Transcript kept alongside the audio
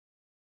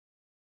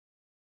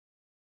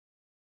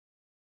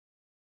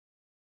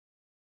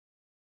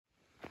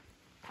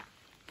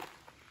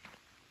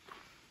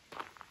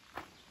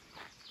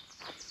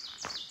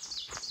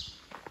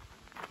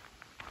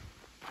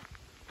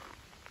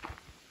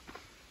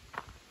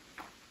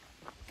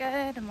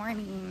Good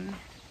morning.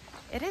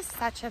 It is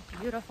such a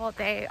beautiful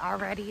day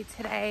already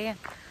today.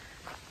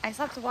 I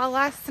slept well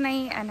last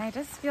night and I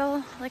just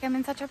feel like I'm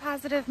in such a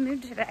positive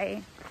mood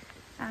today.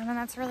 And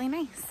that's really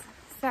nice.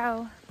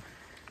 So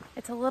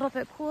it's a little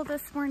bit cool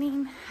this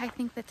morning. I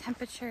think the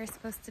temperature is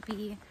supposed to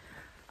be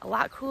a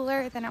lot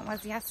cooler than it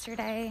was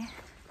yesterday.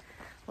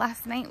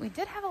 Last night we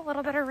did have a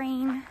little bit of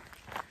rain.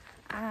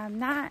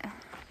 Not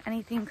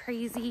anything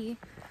crazy.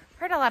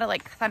 Heard a lot of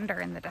like thunder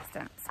in the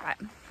distance, but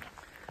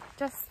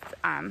just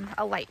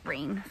a light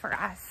rain for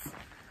us.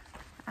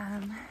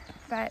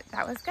 But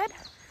that was good.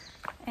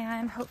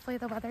 And hopefully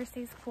the weather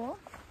stays cool.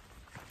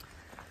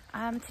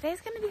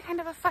 Today's gonna be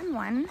kind of a fun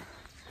one.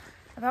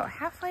 About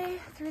halfway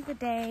through the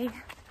day,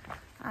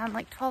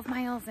 like 12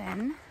 miles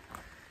in,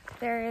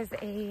 there is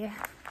a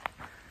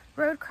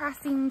road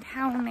crossing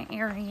town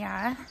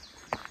area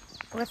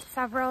with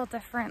several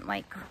different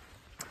like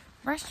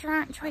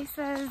restaurant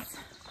choices.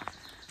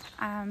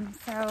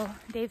 So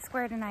Dave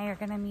Squared and I are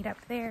gonna meet up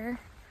there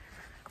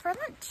for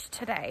lunch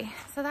today.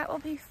 So that will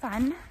be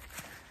fun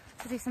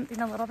to do something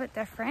a little bit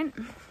different.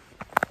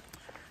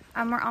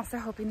 We're also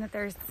hoping that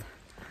there's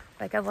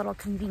like a little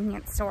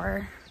convenience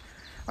store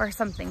or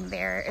something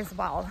there as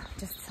well,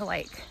 just to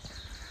like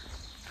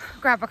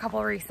grab a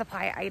couple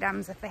resupply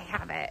items if they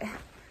have it.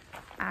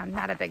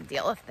 Not a big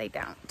deal if they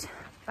don't,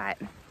 but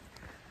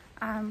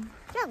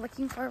yeah,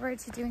 looking forward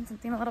to doing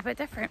something a little bit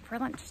different for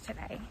lunch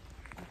today.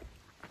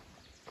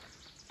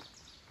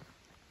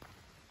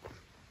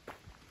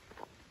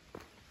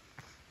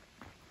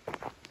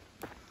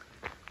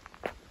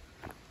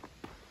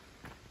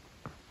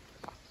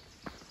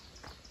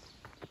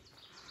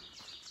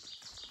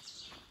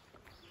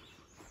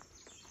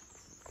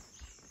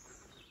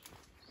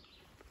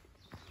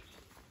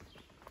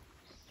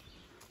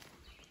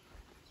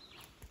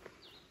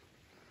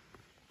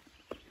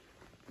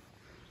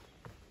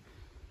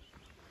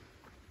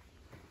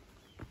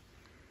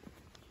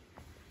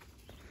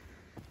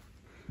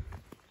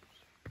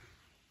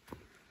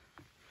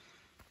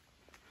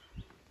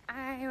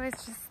 I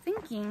was just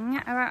thinking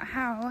about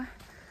how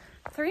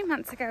 3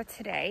 months ago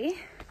today,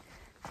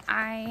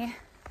 I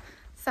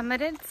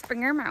summited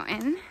Springer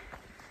Mountain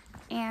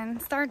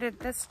and started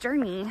this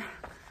journey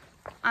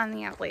on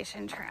the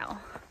Appalachian Trail.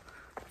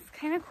 It's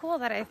kind of cool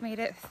that I've made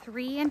it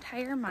 3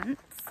 entire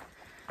months,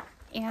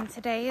 and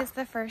today is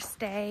the first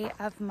day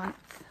of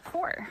month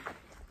 4.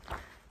 So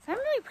I'm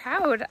really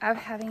proud of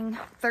having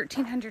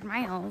 1,300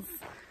 miles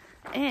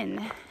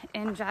in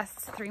just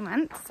 3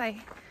 months.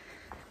 I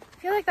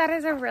feel like that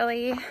is a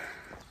really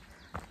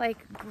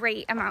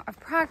great amount of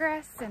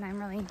progress, and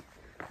I'm really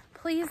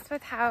pleased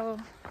with how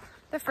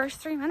the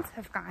first 3 months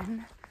have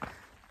gone.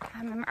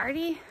 I'm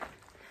already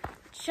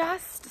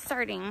just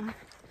starting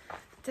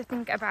to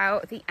think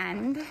about the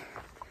end.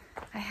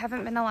 I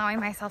haven't been allowing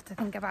myself to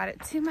think about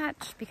it too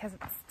much because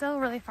it's still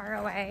really far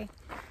away,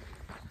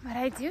 but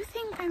I do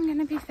think I'm going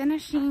to be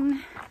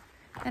finishing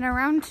in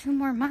around 2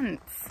 more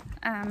months.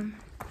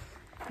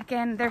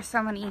 Again, there's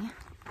so many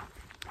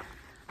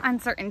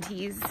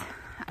uncertainties.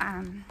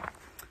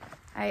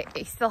 I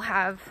still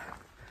have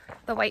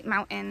the White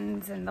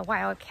Mountains and the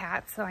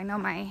Wildcats, so I know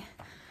my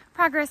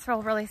progress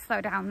will really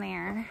slow down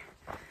there.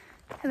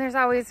 And there's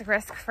always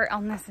risk for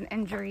illness and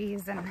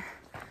injuries and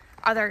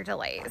other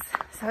delays.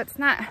 So it's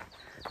not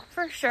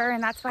for sure,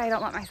 and that's why I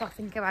don't let myself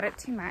think about it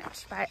too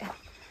much. But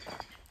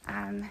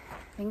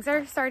things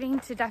are starting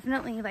to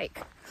definitely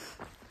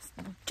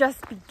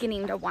just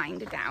beginning to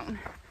wind down.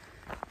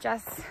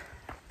 Just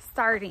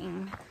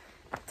starting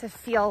to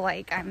feel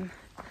like I'm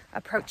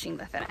approaching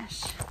the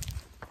finish.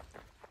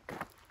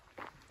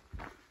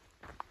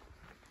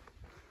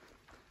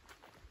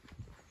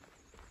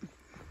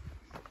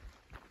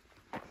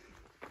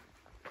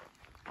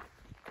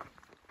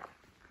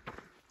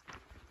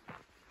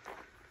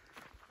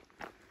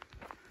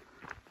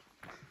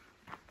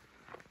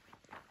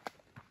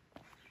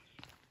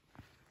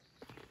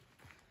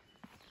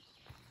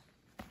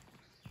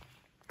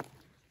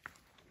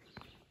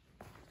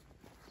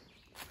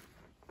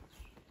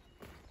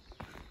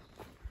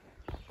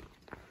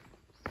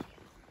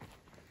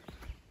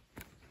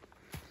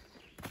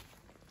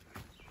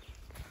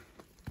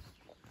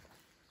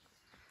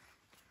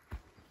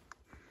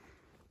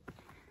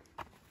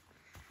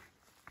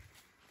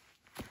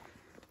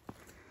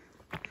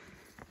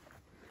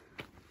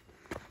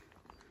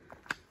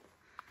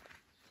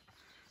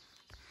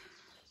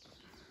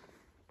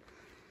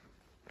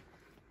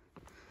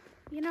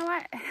 You know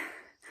what?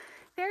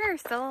 There are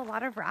still a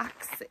lot of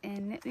rocks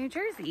in New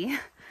Jersey.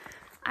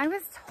 I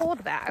was told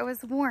that. I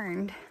was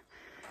warned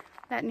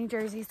that New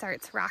Jersey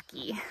starts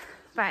rocky,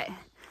 but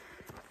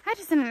I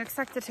just didn't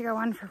expect it to go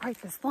on for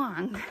quite this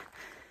long.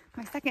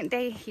 My second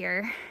day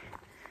here,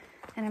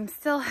 and I'm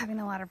still having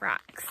a lot of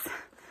rocks.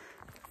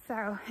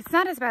 So it's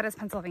not as bad as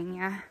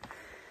Pennsylvania,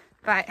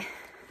 but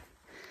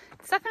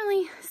it's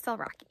definitely still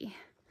rocky.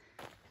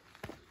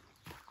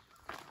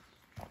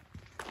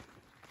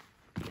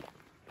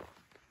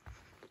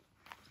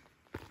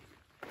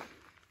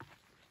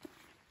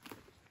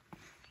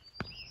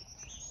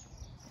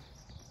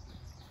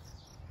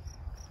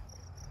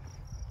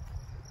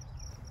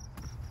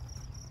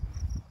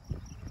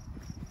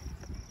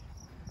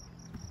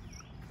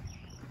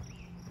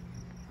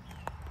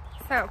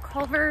 So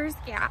Culver's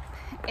Gap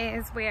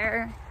is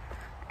where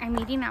I'm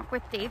meeting up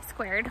with Dave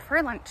Squared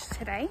for lunch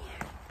today.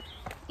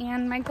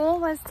 And my goal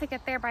was to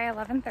get there by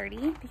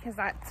 11:30 because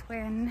that's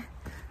when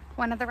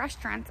one of the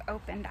restaurants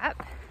opened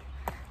up.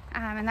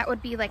 And that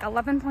would be like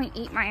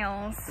 11.8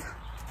 miles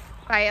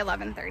by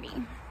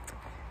 11:30.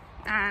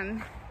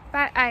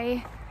 But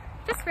I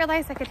just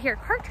realized I could hear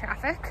car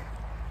traffic.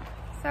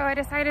 So I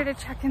decided to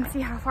check and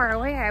see how far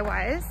away I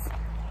was.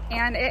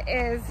 And it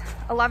is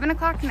 11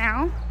 o'clock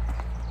now.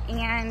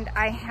 And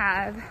I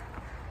have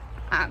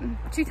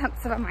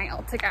 0.2 of a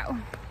mile to go.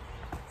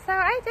 So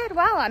I did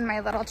well on my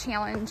little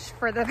challenge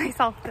for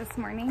myself this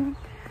morning.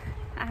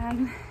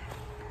 So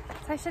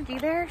I should be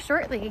there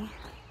shortly.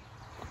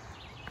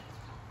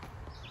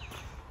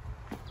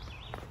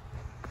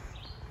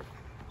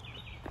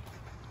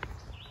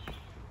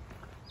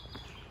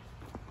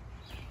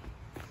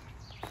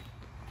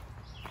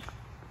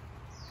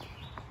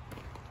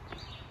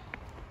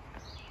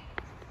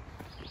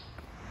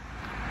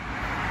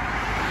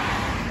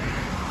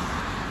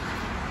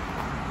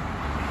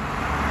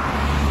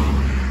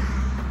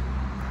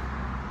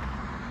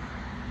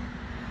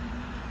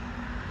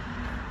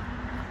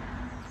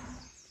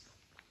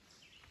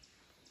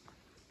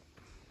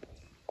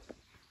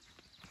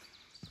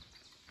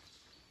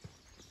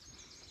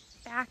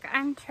 Back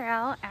on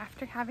trail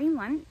after having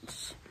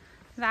lunch.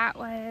 That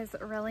was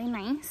really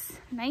nice.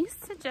 Nice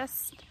to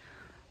just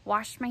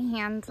wash my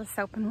hands with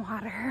soap and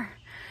water,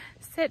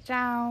 sit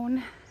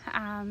down,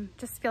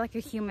 just feel like a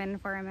human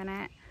for a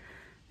minute.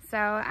 So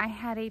I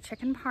had a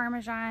chicken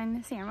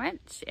parmesan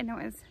sandwich and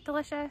it was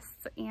delicious,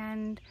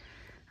 and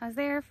I was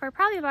there for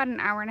probably about an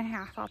hour and a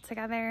half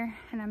altogether,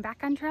 and I'm back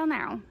on trail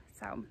now.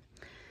 So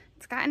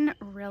it's gotten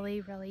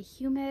really, really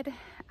humid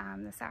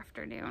this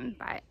afternoon,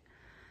 but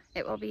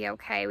it will be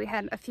okay. We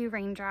had a few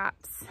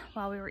raindrops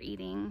while we were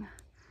eating.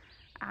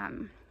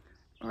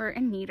 We're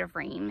in need of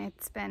rain.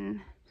 It's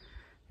been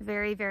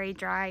very, very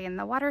dry, and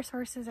the water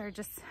sources are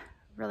just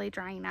really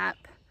drying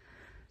up.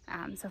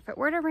 So if it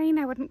were to rain,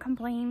 I wouldn't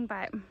complain,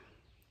 but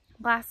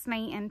last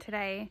night and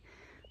today,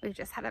 we've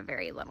just had a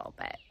very little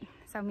bit.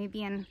 So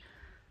maybe in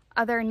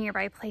other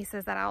nearby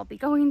places that I'll be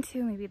going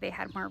to, maybe they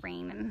had more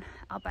rain and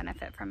I'll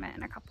benefit from it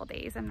in a couple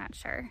days. I'm not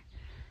sure.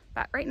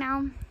 But right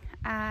now,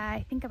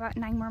 I think about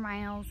 9 more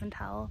miles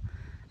until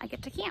I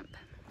get to camp.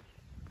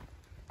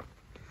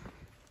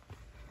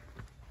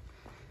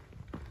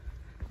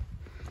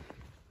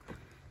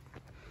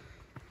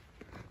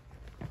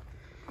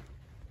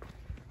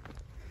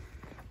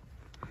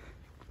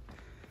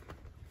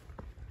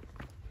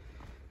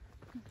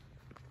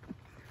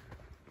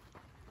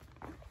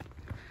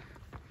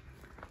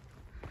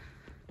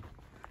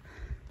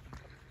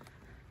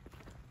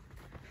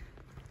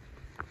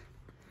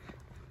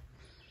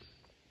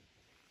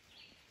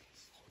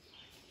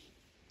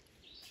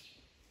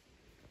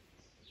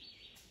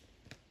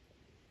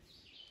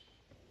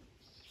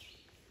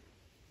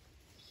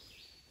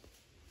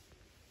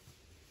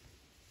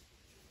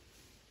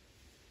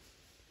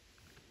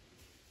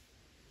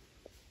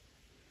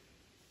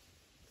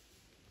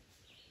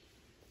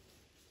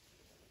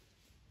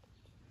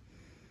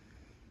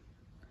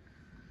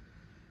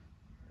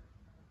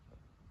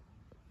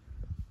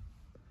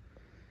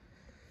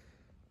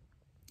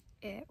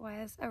 It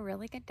was a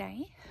really good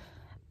day.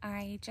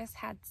 I just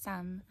had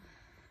some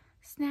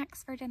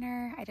snacks for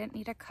dinner. I didn't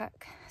need to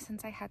cook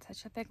since I had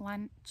such a big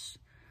lunch.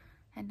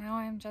 And now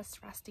I'm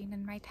just resting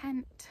in my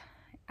tent.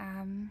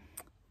 I'm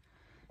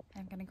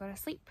gonna go to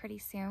sleep pretty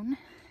soon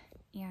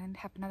and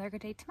have another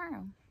good day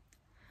tomorrow.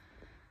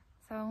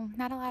 So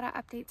not a lot of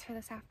updates for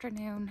this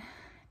afternoon,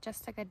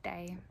 just a good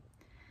day.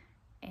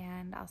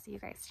 And I'll see you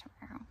guys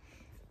tomorrow.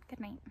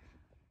 Good night.